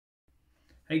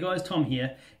Hey guys, Tom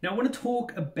here. Now I want to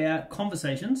talk about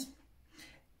conversations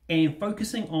and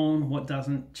focusing on what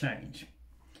doesn't change.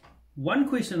 One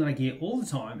question that I get all the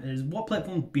time is, what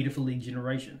platform is better for lead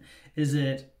generation? Is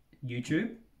it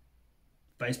YouTube,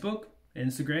 Facebook,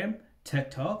 Instagram,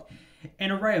 TikTok,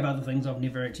 and an array of other things I've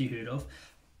never actually heard of?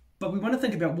 But we want to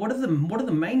think about what are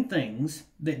the main things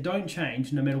that don't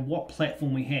change no matter what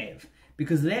platform we have.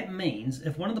 Because that means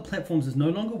if one of the platforms is no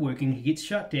longer working, it gets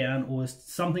shut down, or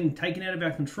something taken out of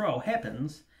our control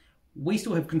happens, we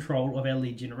still have control of our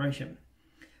lead generation.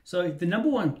 So the number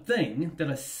one thing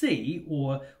that I see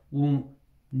or will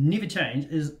never change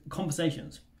is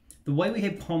conversations. The way we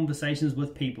have conversations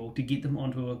with people to get them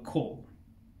onto a call.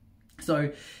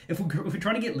 So if we're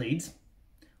trying to get leads,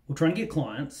 we're trying to get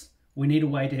clients, we need a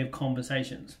way to have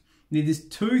conversations. Now, there's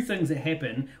two things that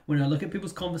happen when I look at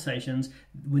people's conversations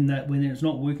when it's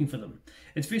not working for them.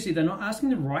 It's firstly, they're not asking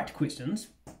the right questions,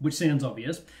 which sounds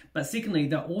obvious, but secondly,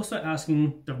 they're also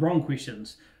asking the wrong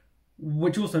questions,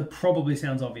 which also probably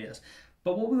sounds obvious.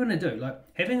 But what we want to do, like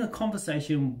having a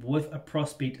conversation with a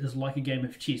prospect is like a game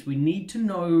of chess. We need to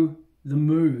know the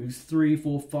moves 3,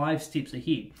 4, 5 steps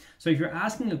ahead. So if you're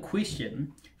asking a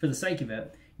question for the sake of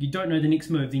it, you don't know the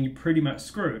next move, then you're pretty much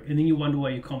screwed. And then you wonder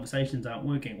why your conversations aren't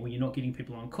working or you're not getting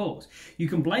people on calls. You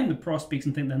can blame the prospects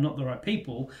and think they're not the right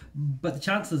people, but the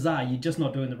chances are you're just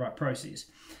not doing the right process.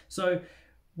 So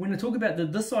when I talk about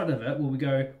this side of it, where we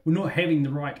go, we're not having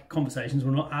the right conversations, we're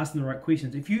not asking the right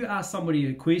questions. If you ask somebody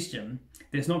a question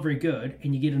that's not very good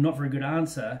and you get a not very good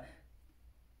answer,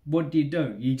 what do?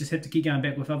 You just have to keep going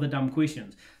back with other dumb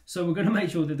questions. So we're going to make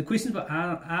sure that the questions we're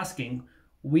asking,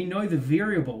 we know the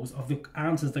variables of the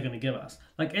answers they're going to give us.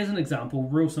 Like as an example,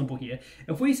 real simple here.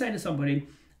 If we say to somebody,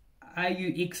 are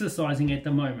you exercising at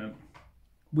the moment?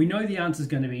 We know the answer is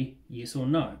going to be yes or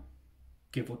no,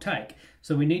 give or take.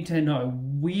 So we need to know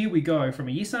where we go from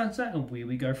a yes answer and where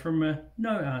we go from a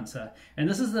no answer. And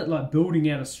this is like building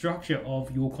out a structure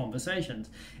of your conversations.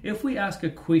 If we ask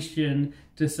a question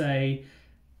to say,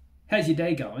 how's your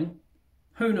day going?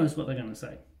 Who knows what they're going to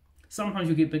say? Sometimes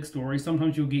you'll get big stories,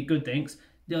 sometimes you'll get good thanks.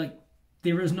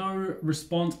 There is no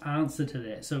response answer to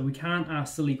that. So we can't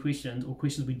ask silly questions or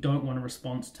questions we don't want a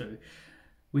response to.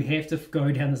 We have to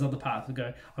go down this other path and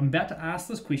go, I'm about to ask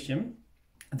this question.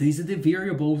 These are the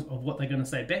variables of what they're going to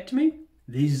say back to me.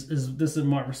 This is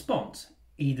my response,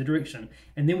 either direction.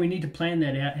 And then we need to plan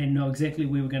that out and know exactly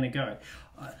where we're going to go.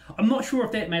 I'm not sure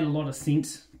if that made a lot of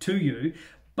sense to you,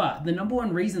 but the number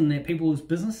one reason that people's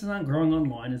businesses aren't growing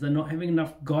online is they're not having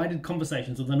enough guided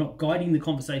conversations, or they're not guiding the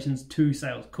conversations to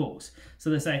sales calls. So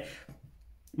they say,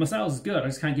 my sales is good, I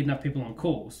just can't get enough people on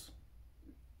calls.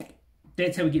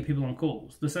 That's how we get people on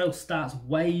calls. The sales starts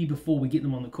way before we get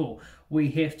them on the call.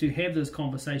 We have to have this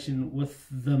conversation with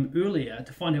them earlier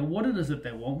to find out what it is that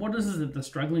they want, what it is that they're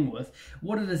struggling with,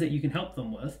 what it is that you can help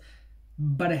them with.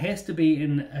 But it has to be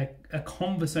in a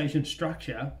conversation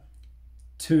structure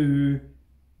to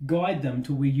guide them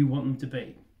to where you want them to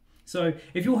be. So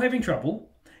if you're having trouble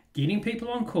getting people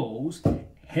on calls,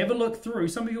 have a look through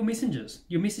some of your messages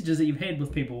that you've had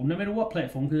with people, no matter what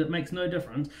platform, because it makes no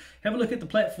difference. Have a look at the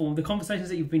platform, the conversations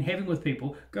that you've been having with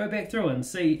people, go back through and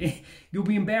see. You'll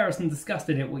be embarrassed and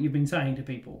disgusted at what you've been saying to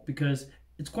people, because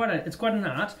it's quite an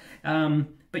art,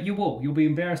 but you'll be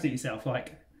embarrassed at yourself.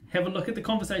 Like, have a look at the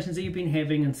conversations that you've been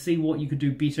having and see what you could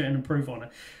do better and improve on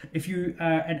it. If you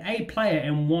are an A player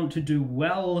and want to do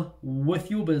well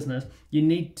with your business, you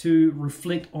need to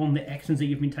reflect on the actions that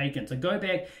you've been taking. So go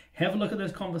back, have a look at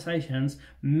those conversations,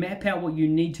 map out what you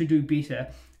need to do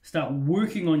better, start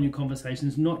working on your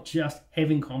conversations, not just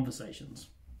having conversations.